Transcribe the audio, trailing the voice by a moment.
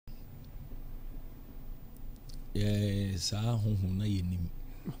Yes, na yenim.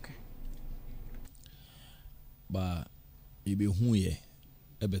 Okay. But you be who ye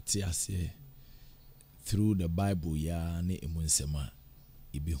ebeti ase through the Bible ya ne emunsema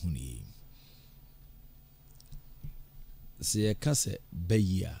ibe hu ni. Se ka se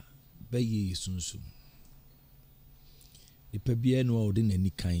bayi sunsum. Nipa bia no odi nani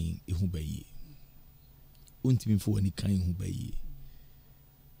kan ehu bayi. Untimi fo ani kan ehu bayi.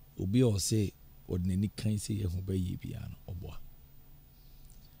 Obi o se odi nani kan se ehu bayi bia no oboa.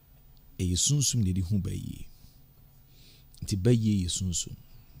 E sunsum ne di hu bayi. Nti bayi sunsum.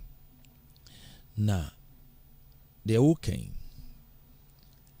 Na de wo kan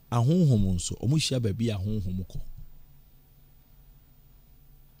ahonhom nso omuhia baabi ahonhom ko.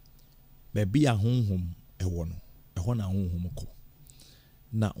 Baabi ahonhom ewo no eho na ahonhom ko.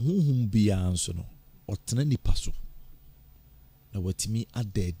 Na honhom bia nso no otena nipa so. Na watimi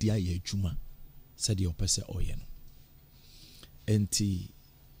adadi aye adwuma said the opposite oye no. Enti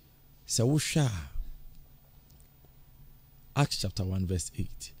se wo hwa Acts chapter 1 verse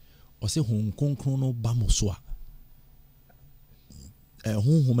 8. Ose hon konkron no ba mo so a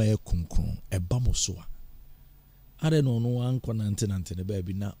honhom e konkron e ba mo so a ade no no anko nante ne ba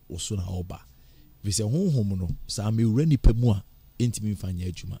bi na oso na oba bi se honhom no sa me wura nipa mu a entimi mfanya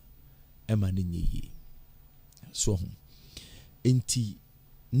adwuma e ma ne nyi so ho enti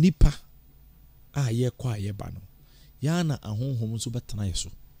nipa a ye kwa ye ba no ya na ahonhom so betena ye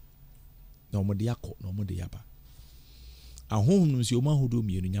so na omode yakọ na omode yaba ahonhom no si o ma hodo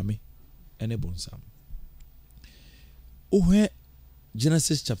mienu nyame ene bonsam. Ohwe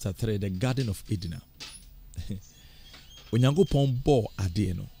Genesis chapter 3, the Garden of Eden. Onyankopon bo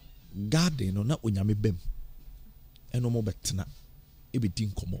ade no garden no na onyame bem eno mo betena ebedi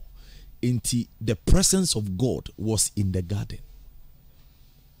nkomo. Enti the presence of God was in the garden.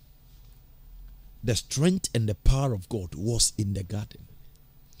 The strength and the power of God was in the garden.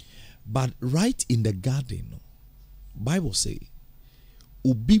 But right in the garden, Bible say,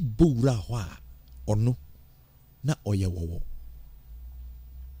 ubi bura hwa ono na oye wowo.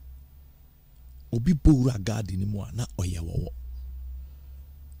 Ubi bura garden mu na oye wowo.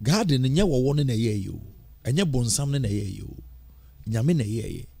 Garden nye wowo ne na ye yo. Enye bonsam ne na ye yo. Nyame na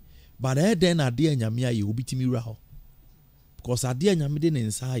ye. But then ade nyame aye obi timi wura ho. Because ade nyame de ne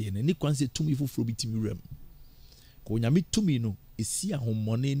nsa aye ne kwanse tumi foforo bi timi wura mu. Ko nyame tumi no esi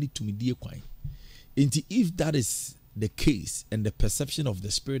ahomone ni tumi die kwan. Enti if that is the case and the perception of the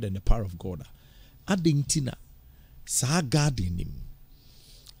spirit and the power of God, adintina sa garden nim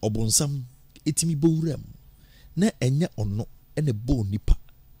obonsam etimi bowura mu na enye ono ene bo nipa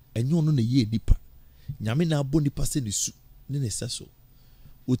enye ono na ye nipa nyame na abo nipa se ne su ne ne seso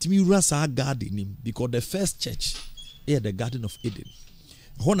otimi wura sa garden nim because the first church the Garden of Eden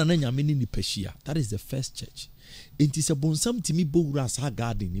hona na nyame ni nipa hia. That is the first church. Enti se bonsam timi bowura sa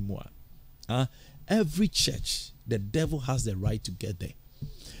garden nim a every church the devil has the right to get there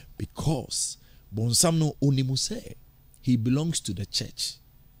because bonsam no onimu say he belongs to the church.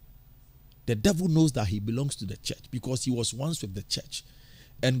 The devil knows that he belongs to the church because he was once with the church,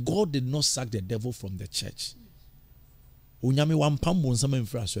 and God did not sack the devil from the church. Onyame wampam bonsam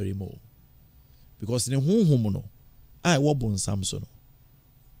emfra sorry mo because ne honhom no ai wo bonsam so no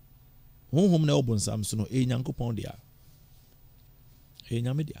honhom na wo bonsam so no nyankopon dia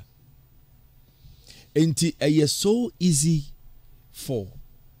nyame dia. Enti eye so easy for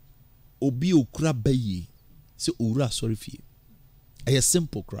obi okura bayi se owura sorry fie. Eye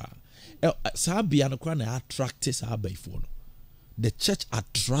simple kra. Sa bia no kra na attract sa bayi fo no. The church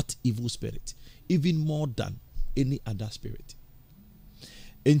attract evil spirit even more than any other spirit.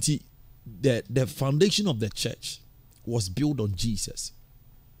 Enti the foundation of the church was built on Jesus.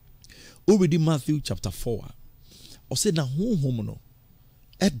 Already Matthew chapter 4. O say na honhom no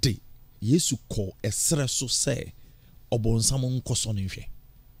ede Yesu ko esre so say obonsam nkoso ne hwe.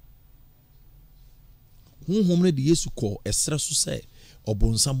 Honhom ne de Yesu ko esre so say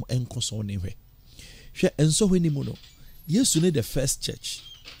obonsam enkoso ne hwe. Hwe enso hwe ni mu no. Yesu ne the first church.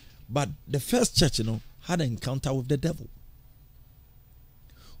 But the first church had an encounter with the devil.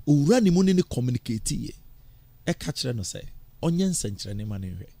 Owura ni mu ne communicate ye. E ka kire no say onye nsenkyere ne ma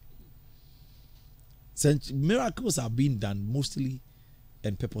ne hwe. Miracles are being done mostly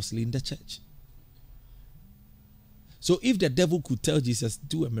and purposely in the church. So if the devil could tell Jesus,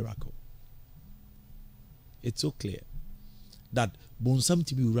 do a miracle, it's so clear that bonsam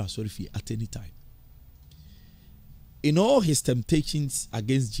to be sorry at any time. In all his temptations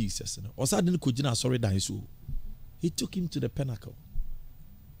against Jesus, he took him to the pinnacle.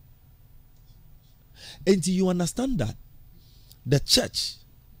 And you understand that the church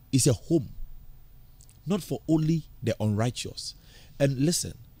is a home not for only the unrighteous. And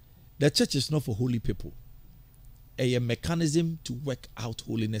listen, the church is not for holy people. A mechanism to work out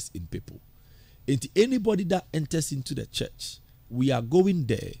holiness in people. And anybody that enters into the church, we are going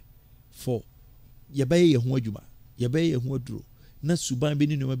there for yebeye ho adwuma, yebeye ho aduro, na suban be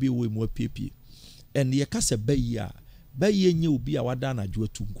ni no be wo mu apiepie. And ye kase bayi a bayi nye obi a wada na adwo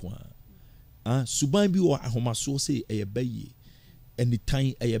atunko a. Suban bi wo ahomaso se eyebayi,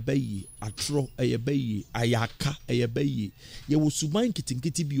 enitan eyebayi, atro eyebayi, ayaka eyebayi. Ye wo suban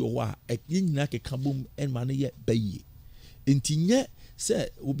kitinkiti bi wo a nyina keka bom enma ne ye bayi. Enti nye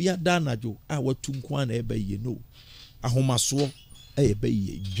se obi ada na adwo a watunko na eyebayi no. Ahomaso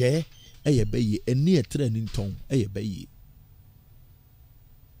eyebayi, je eyebayi, eni etre ni nton eyebayi.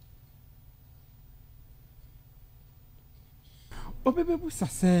 Obebebu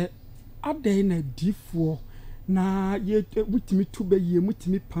sase ade na difo na ye mutimi to baye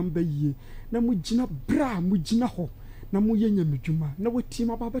mutimi pam baye na mugina bra mugina ho na moye nyamedwuma na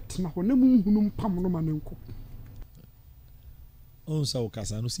watima baba tena ho na munhunu mpam no manenko on sa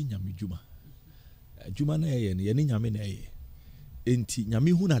okasa no si nyamedwuma adwuma na ye ne nyame na ye enti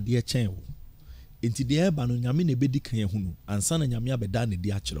nyame hu na de chen wo enti de eba no nyame na bedi kan hunu ansa na nyame abeda na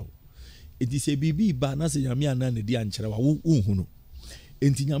di akere wo enti se bibi ba na se nyame ana na di ankere wo hunu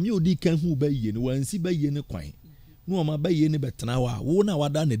enti nyame odi kan hu baye no wansi baye ne kwan no o ma baye ne betena wa wo na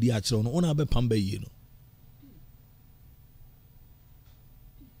wada na di akere no ona be pam baye no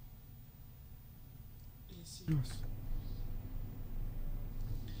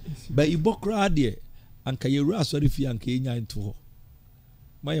ba ibokra de anka yeru asori fi anka enya nto ho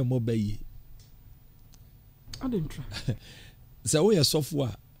maye mo baye adentra se wo ye sofo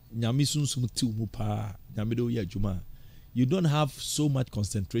a nyame sunsum ti mu pa nyame de wo ye adwuma you don't have so much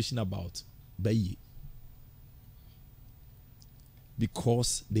concentration about baye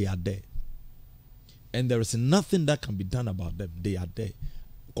because they are there and there is nothing that can be done about them. They are there.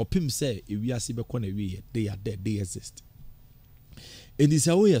 Kopim say if we are sibe kona we they are there, they exist. In this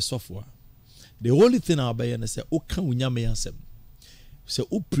way software, the only thing I'll buy and say, "O can we nyame asem?" Say,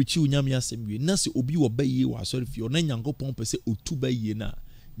 "O preach you nyame asem." We na say obi obey you. Sorry if you na nyango pompe say o tu baye na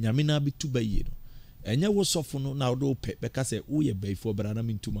nyame na be tu baye no. Enya wo sofo no na do pe beka say o ye bayi for brana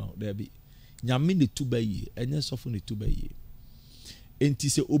mintuma there be nyame ne tu baye enya sofo ne tu baye. Enti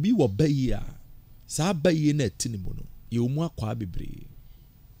say obi wo baye a sa baye na tinimo no ye omu akwa bebre.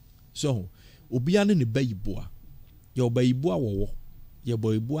 So obi ane ne bayi boa ye obayi boa wo ye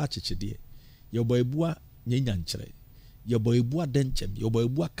boy boa chechede ye boy boa nyanya nkyere ye boy boa denchem ye boy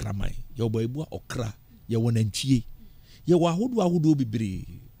boa kraman ye boy boa okra ye wonantwie ye wa ahodo bebre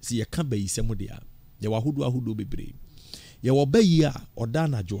si ye ka bayi semo de a ye wa ahodo bebre ye wo bayi a oda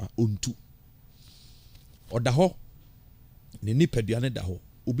anadwo a ontu oda ho ne nipadua ne da ho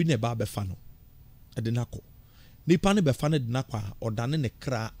obi ne ba befa no ede nako nipa ne befa ne de nako a oda ne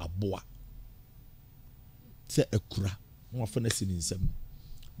kra aboa se akura no afa na sini nsam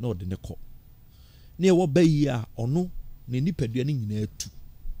na ode ne kɔ ne wo bayi a ɔno ne nipadua ne nyina atu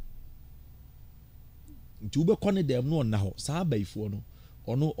nti wo bɛkɔ ne dem no ɔna hɔ saa bayifo no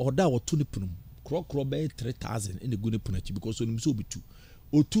ɔno ɔda wɔto ne punum krɔkrɔ bɛyɛ 3000 ene gu ne punachi because onim so obitu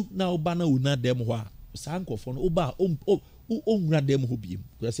otu na oba na ona dem hɔ a saa nkɔfo no oba onwura dem hɔ biem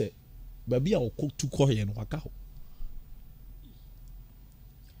ko sɛ baabi a ɔkɔ tu kɔ yɛ no waka hɔ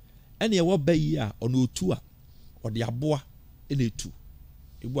ene ye wo bayi a ɔno otu a ɔde aboa ene etu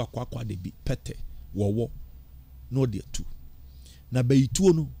ebu akwa de bi pete wowo no de atu na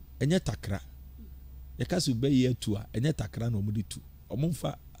bayituo no enye takra ye kaso bayi atu a enye takra na omu de tu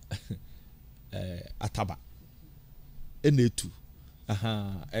omumfa ataba ene etu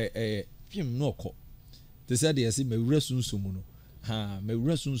aha pim no okɔ te se de yesi mewura sunsum no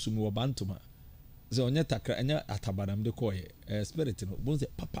mewura sunsum wo bantoma ze onye takra enye ataba na mde kɔ ye spirit no bon se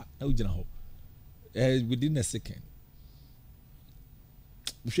papa na ugina hɔ within a second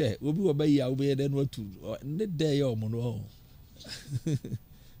hwɛ obi wo bayi a wo be den watu ne de ye omo no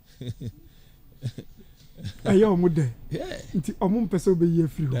ayo omo de nti omo mpese obeyi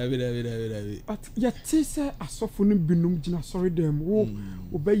afiri ho david but yete se asofo no binum gina sorry dem wo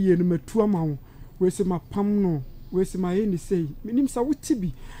obeyi no matu ama wo we se mapam no we se ma ye ni sei minim sa wuti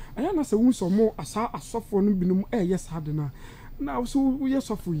bi aya na se wu so mo asa asofo no binum yes hade na so wo ye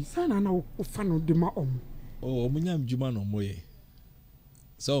sofo yi sa na wo fa no de ma omo omo nyam djuma no mo ye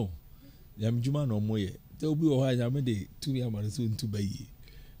so nyam djuma no mo ye te obi wo ha nyam de tu ya ma so ntu bayi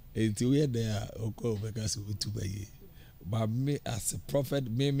enti we there okọ beka so ntu bayi but me as a prophet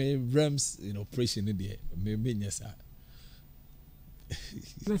me realms in operation in there me nyesa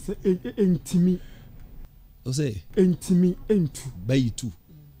let's say intimi o say intimi entu bayi tu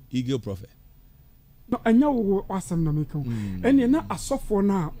eagle prophet no anya wo asem na meka ene na asofo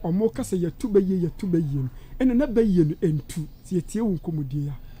na omo kasa yatu beye no ene na beye no entu tie wo nkomodie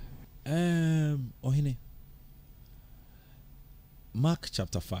ya ohene Mark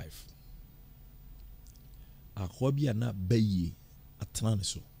chapter 5 akhobia na beye atena ne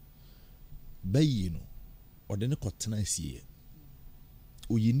so beye no ode ne kotena asie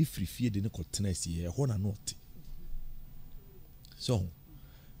oyini frifie de ne kotena asie ho na not so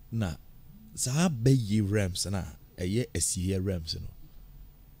na za beye rams na eye asie rams no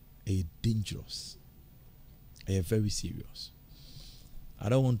dangerous very serious. I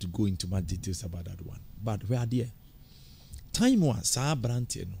don't want to go into much details about that one, but where there time was sa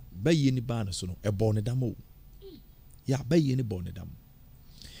brantie no beye ni ba no so no ebone dam ya beye ni bone dam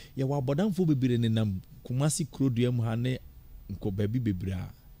ya wa bodamfo bebire ne nam kumasi krodua mu ha ne nko baby bebire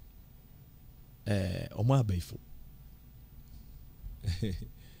a omo abaifo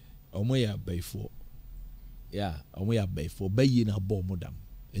omo ya abaifo ya omo ya abaifo beye na bo mo dam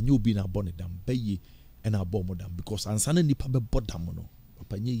enye obi na bo ne dam beye na bo mo dam because ansana nipa be bodam no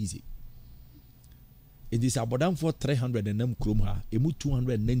papa nye easy. It is about for 300 and them krom ha emu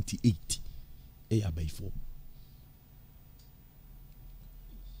 298 by 4.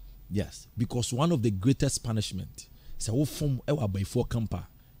 Yes, because one of the greatest punishment is a form by 4 camper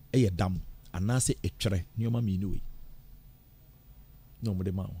a dam and na say a tre nyoma minui. No more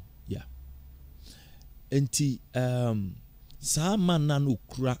the man. Yeah. Enti sa man na no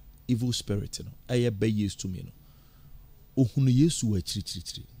kura evil spirit no be years to me no. Ohunu Yesu a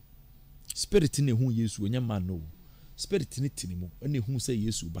chiri. Spirit ne hu Yesu enya man no. Spirit ne tinimo ene hu say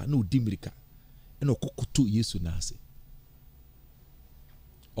Yesu ba na odimirika ene okokoto Yesu na ase.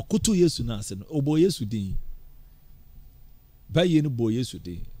 Okoto Yesu na ase no obo Yesu din. Ba ye no bo Yesu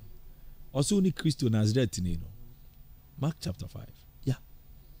din. Also ni Kristo Nazareth ni no. Mark chapter 5. Yeah.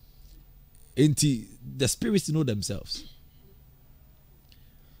 Enti the spirits know themselves.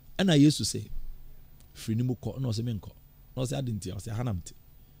 And I used to say free ni mo ko no se menko. No se adinti o se hanamti.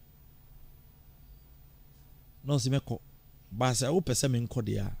 No se meko ba se o pese me nko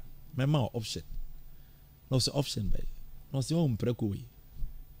de a me ma option no se option by no se o mpreko we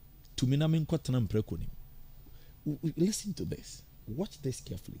to me na me nko tena mpreko ni. Listen to this, watch this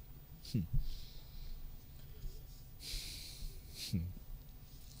carefully.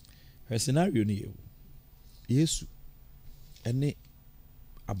 Her scenario ni Yesu ene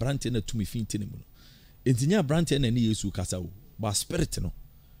abrante na tumi fintini mu no entinya abrante na ne Yesu kasa o ba spirit no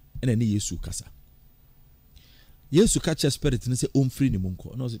ene ne Yesu kasa. Yesu catch a spirit and say, free ni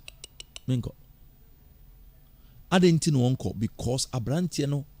munko. No, menko. Adenti no onko because abrantie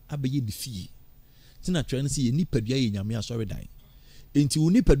no abeye di fie. Tina try na say ni padua ye nyame asore dan. Enti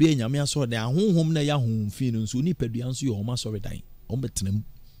uni padua ye nyame asore dan ahonhom na ya hon fie no nso ni padua nso ye hom asore dan. On betenam.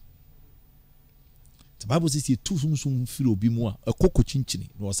 The Bible says ye tu sum firi obi mu a ekoko chinchini.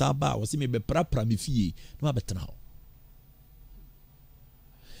 No sa ba wo se me be prapra me fie no abetena ho.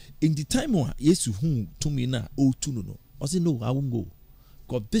 In the time when Yesu whom to me na o to no, I say no, I won't go.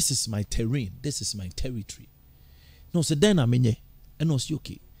 God, this is my terrain, this is my territory. No, say then I menye, and no say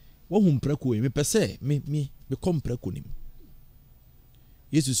okay. What whom preko me per se me come preko nim.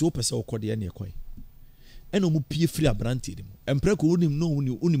 Yesu so per se o kodi ane kwai. Eno mu pie free abranti nim. En preko unim no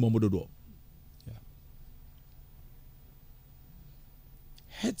uni momododo. Yeah.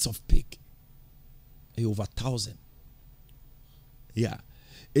 Heads of pig. Over 1,000. Yeah.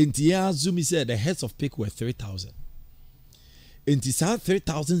 Intia Zumi said the heads of pig were 3,000. Inti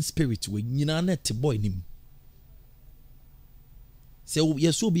 3,000 spirits were nyina te boy nim. Say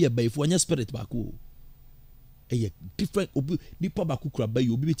yes will be a bay for any spirit baku. A different nipa baku kura bay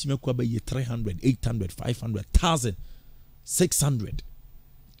you be time kwa bay 300, 800, 500, 1,000, 600,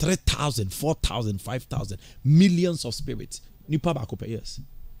 3,000, 4,000, 5,000, millions of spirits. Nipa baku pay yes.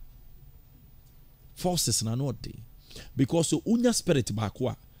 Forces na no day. Because so unya spirit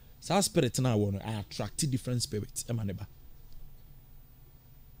bakwa sa spirit na wono I attract different spirits emaneba.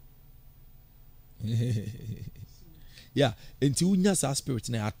 Yeah, enti unya sa spirit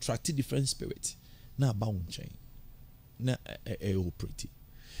na attract different spirits na ba unchen na operate.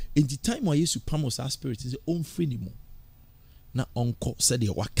 In the time where Yesu pamo sa spirit is on free ni mo na onko said the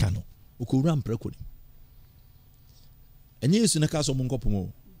waka no okowura mpreko ni. Enye Yesu na ka so mo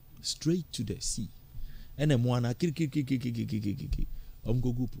nkopomo straight to the sea. Ene mwana kiki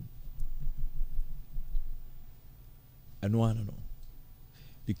omgogupu eno no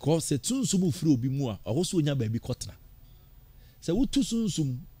because se tunsumu free obi mu a ohoso onya ba bi kotena se wutu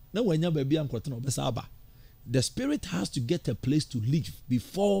sunsum na wanya ba bi ankotena obesa aba. The spirit has to get a place to live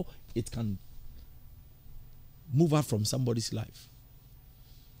before it can move out from somebody's life.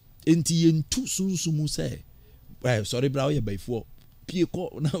 enti yentu sunsumu say sorry bra we by for pie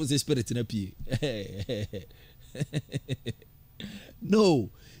ko na was spirit na pie no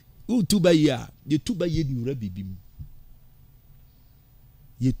utuba ya ye tuba ye di wura bibim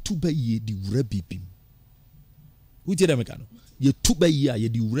ye tuba ye di wura bibim uti da meka no ye tuba ye ye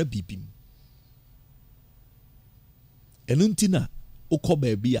di wura bibim enuntina ukọ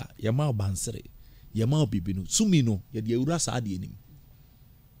baabi a ye ma obansere ye ma obibi no sumi no ye de awura sa de anim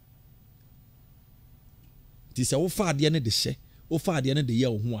ti se wo fa ade ne de hye wo fa ade ne de ye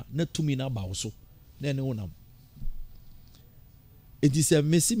wo ho a na tumi na ba wo so na ne wonam enti se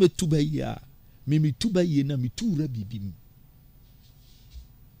mesi metuba yi a me tuba yi na metu wura bibim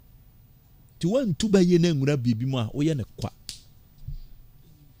ti wan tuba yi na nwura bibim a wo ye ne kwa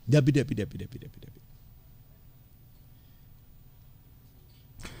dabi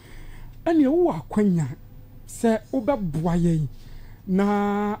ene wo akwanya se obeboa ye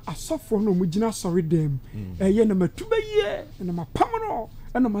na asofo no mugina sorry dem ye na matuba ye na mapam no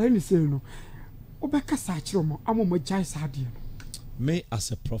na ma ni se no obekasa akire mo amomo jai saade no. Me as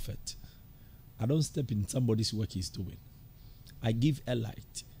a prophet, I don't step in somebody's work he's doing. I give a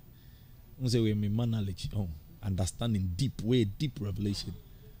light. I say we my knowledge, understanding deep revelation.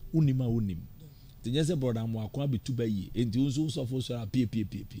 Unima unim. The just brother I'm walking be tuba ye. And you also suffer so pay.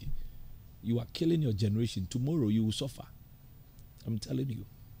 You are killing your generation. Tomorrow you will suffer. I'm telling you.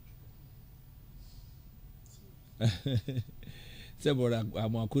 Say brother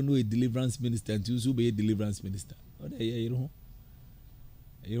I'm walking a deliverance minister and you also be a deliverance minister. Oh there you know.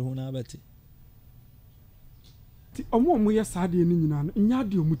 You na beti ti omo ye saade ni nyina no nya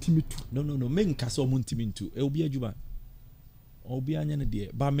de omutimi tu no me nkasa omutimi ntu e obi adwuma obi anya ne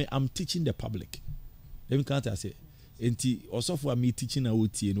de but me I'm teaching the public let me can't say enti osofo am teaching na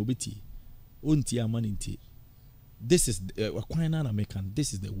otie no betie onti amani nti this is kwan na American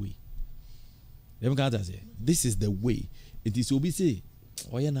this is the way let me can't say this is the way it is obi say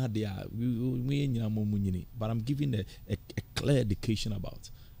oya na they are we nyina momu nyini but I'm giving a clear education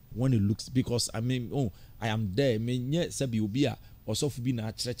about when it looks because I mean I am there me nye sabi obi a osofu bi na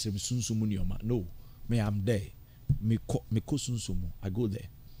akyerɛkyerɛ sunsumu nioma no me am there me ko sunsumu I go there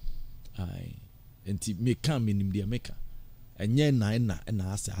I enti me can me nim dia meka enye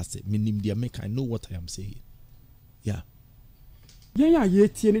na ase me nim dia meka I know what I am saying yeah ya ye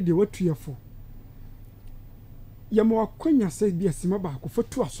tie ne de watuyefo ya mo akwanya se bi asima ba ko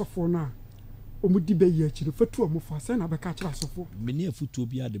fatu asofo na omudi be ye akire fatu amfa se na be ka akire asofo me ne afutu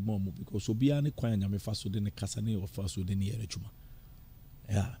obi ade mo because obi an kwan nya me fa so de ne kasa ne ofa so de ne yere twuma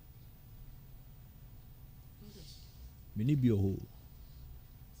yeah me ni bi o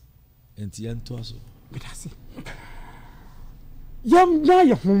enti ento aso bedase yam ya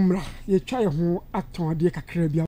ye homra ye twa ye ho aton ade kakra bi